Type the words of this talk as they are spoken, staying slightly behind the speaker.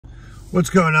What's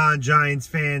going on, Giants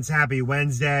fans? Happy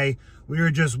Wednesday. We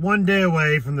are just one day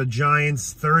away from the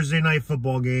Giants' Thursday night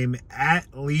football game at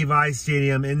Levi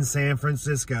Stadium in San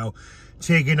Francisco,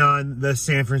 taking on the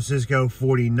San Francisco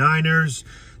 49ers.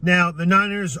 Now, the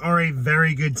Niners are a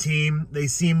very good team. They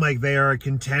seem like they are a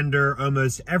contender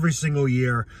almost every single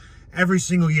year. Every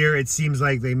single year, it seems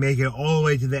like they make it all the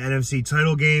way to the NFC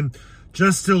title game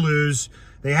just to lose.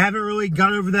 They haven't really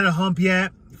got over that hump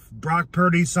yet. Brock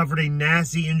Purdy suffered a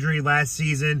nasty injury last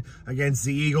season against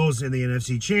the Eagles in the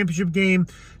NFC Championship game,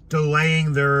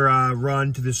 delaying their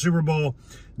run to the Super Bowl.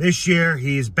 This year,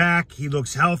 he's back. He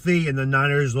looks healthy, and the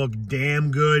Niners look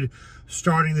damn good,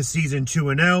 starting the season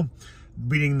 2-0,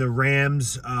 beating the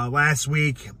Rams last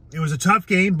week. It was a tough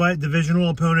game, but divisional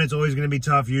opponents always going to be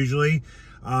tough usually.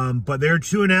 But they're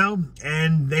 2-0,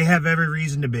 and they have every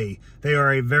reason to be. They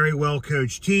are a very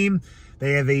well-coached team.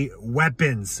 They have a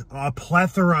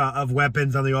plethora of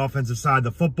weapons on the offensive side of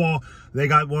the football. They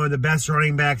got one of the best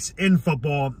running backs in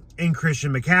football in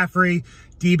Christian McCaffrey,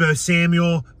 Deebo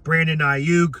Samuel, Brandon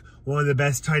Ayuk, one of the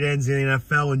best tight ends in the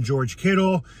NFL in George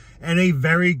Kittle, and a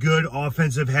very good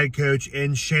offensive head coach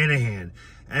in Shanahan.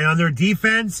 And on their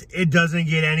defense, it doesn't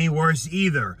get any worse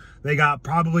either. They got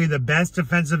probably the best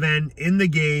defensive end in the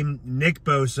game, Nick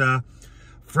Bosa,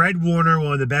 Fred Warner,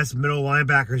 one of the best middle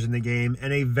linebackers in the game,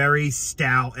 and a very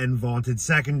stout and vaunted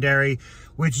secondary,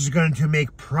 which is going to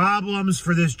make problems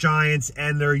for this Giants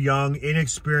and their young,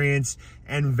 inexperienced,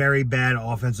 and very bad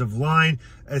offensive line,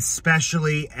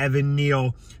 especially Evan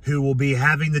Neal, who will be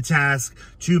having the task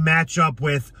to match up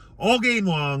with all game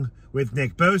long with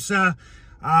Nick Bosa.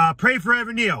 Pray for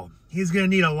Evan Neal. He's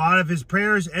going to need a lot of his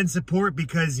prayers and support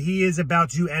because he is about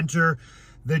to enter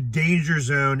the danger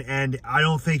zone, and I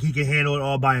don't think he can handle it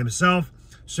all by himself.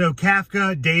 So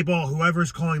Kafka, Daboll,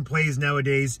 whoever's calling plays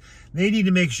nowadays, they need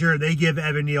to make sure they give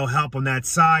Evan Neal help on that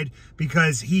side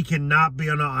because he cannot be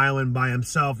on an island by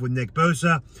himself with Nick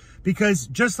Bosa, because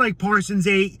just like Parsons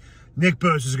ate, Nick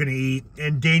Bosa is going to eat,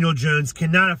 and Daniel Jones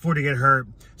cannot afford to get hurt.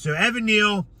 So Evan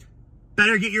Neal,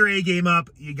 better get your A game up.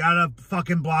 You got to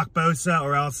fucking block Bosa,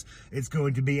 or else it's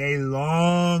going to be a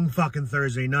long fucking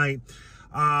Thursday night.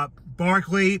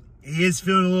 Barkley, he is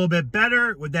feeling a little bit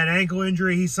better with that ankle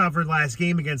injury he suffered last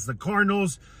game against the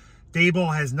Cardinals.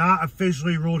 Daboll has not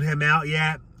officially ruled him out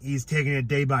yet. He's taking it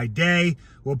day by day.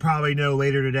 We'll probably know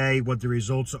later today what the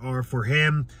results are for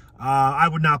him. I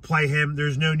would not play him.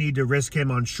 There's no need to risk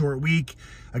him on short week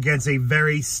against a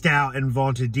very stout and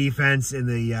vaunted defense in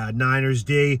the Niners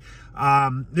D.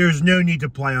 There's no need to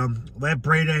play him. Let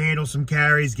Breda handle some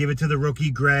carries. Give it to the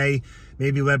rookie Gray.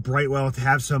 Maybe let Brightwell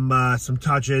have some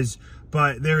touches.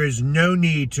 But there is no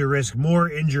need to risk more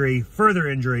injury, further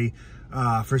injury,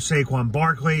 for Saquon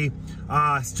Barkley.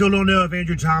 Still don't know if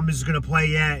Andrew Thomas is going to play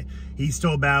yet. He's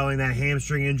still battling that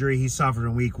hamstring injury he suffered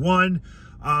in week 1.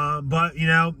 But, you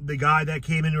know, the guy that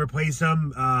came in to replace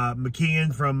him,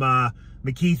 McKeithen,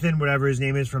 whatever his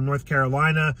name is, from North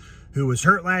Carolina, who was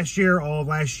hurt last year, all of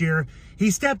last year,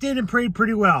 he stepped in and played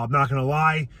pretty well, I'm not going to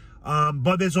lie.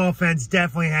 But this offense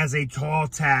definitely has a tall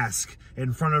task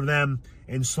in front of them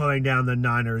in slowing down the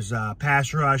Niners'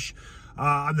 pass rush.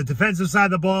 On the defensive side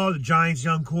of the ball, the Giants'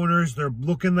 young corners, they're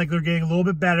looking like they're getting a little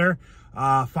bit better,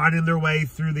 finding their way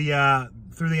through the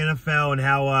NFL and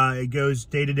how it goes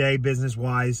day-to-day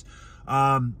business-wise.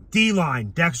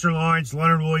 D-line, Dexter Lawrence,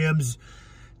 Leonard Williams,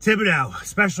 Thibodeau,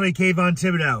 especially Kayvon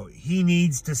Thibodeau. He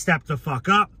needs to step the fuck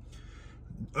up.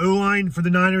 O-line for the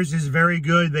Niners is very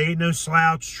good. They ain't no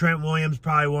slouch. Trent Williams,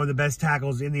 probably one of the best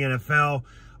tackles in the NFL.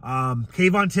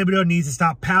 Kayvon Thibodeau needs to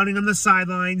stop pounding on the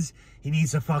sidelines. He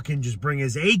needs to fucking just bring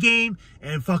his A game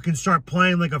and fucking start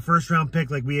playing like a first-round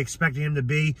pick like we expected him to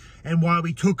be and why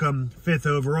we took him 5th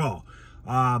overall.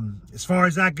 As far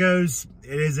as that goes,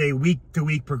 it is a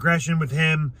week-to-week progression with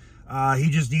him. He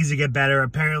just needs to get better.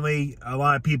 Apparently, a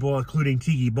lot of people, including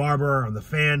Tiki Barber on The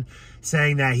Fan,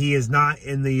 saying that he is not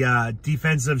in the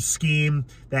defensive scheme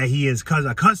that he is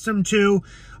accustomed to.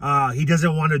 He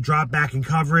doesn't want to drop back in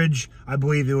coverage. I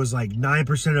believe it was like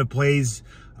 9% of plays.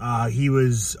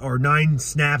 9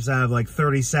 snaps out of like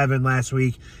 37 last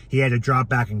week. He had to drop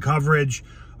back in coverage.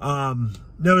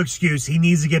 No excuse. He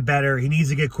needs to get better. He needs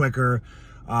to get quicker.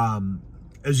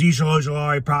 Azeez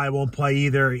Ojulari probably won't play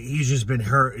either. He's just been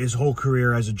hurt his whole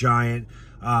career as a Giant.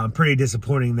 Pretty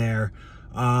disappointing there.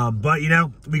 But, you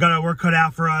know, we got our work cut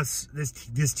out for us.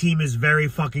 This team is very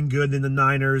fucking good than the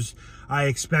Niners. I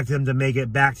expect them to make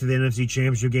it back to the NFC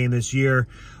Championship game this year.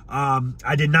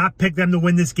 I did not pick them to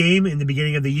win this game in the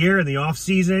beginning of the year, in the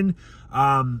offseason.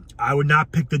 I would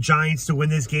not pick the Giants to win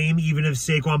this game, even if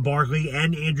Saquon Barkley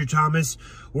and Andrew Thomas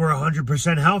were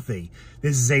 100% healthy.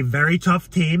 This is a very tough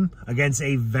team against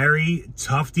a very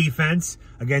tough defense,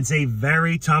 against a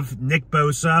very tough Nick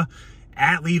Bosa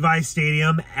at Levi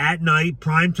Stadium at night,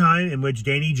 primetime, in which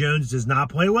Danny Jones does not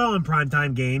play well in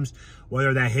primetime games,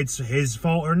 whether that hits his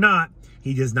fault or not.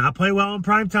 He does not play well in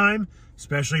primetime,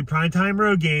 especially primetime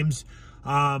road games.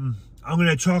 I'm going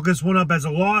to chalk this one up as a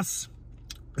loss.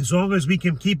 As long as we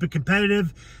can keep it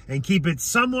competitive and keep it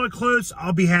somewhat close,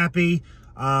 I'll be happy.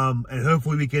 And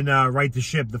hopefully we can right the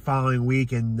ship the following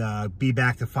week and be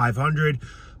back to 500.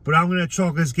 But I'm going to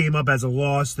chalk this game up as a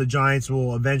loss. The Giants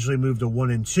will eventually move to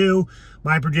 1-2.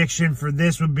 My prediction for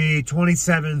this would be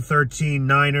 27-13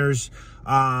 Niners.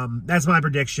 That's my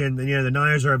prediction. And, the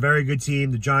Niners are a very good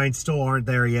team. The Giants still aren't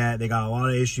there yet. They got a lot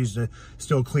of issues to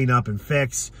still clean up and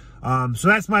fix. So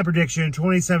that's my prediction,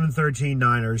 27-13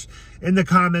 Niners. In the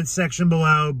comments section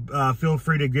below, feel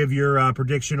free to give your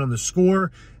prediction on the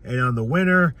score and on the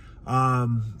winner.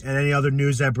 And any other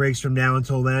news that breaks from now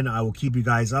until then, I will keep you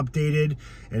guys updated.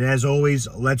 And as always,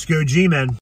 let's go G-Men.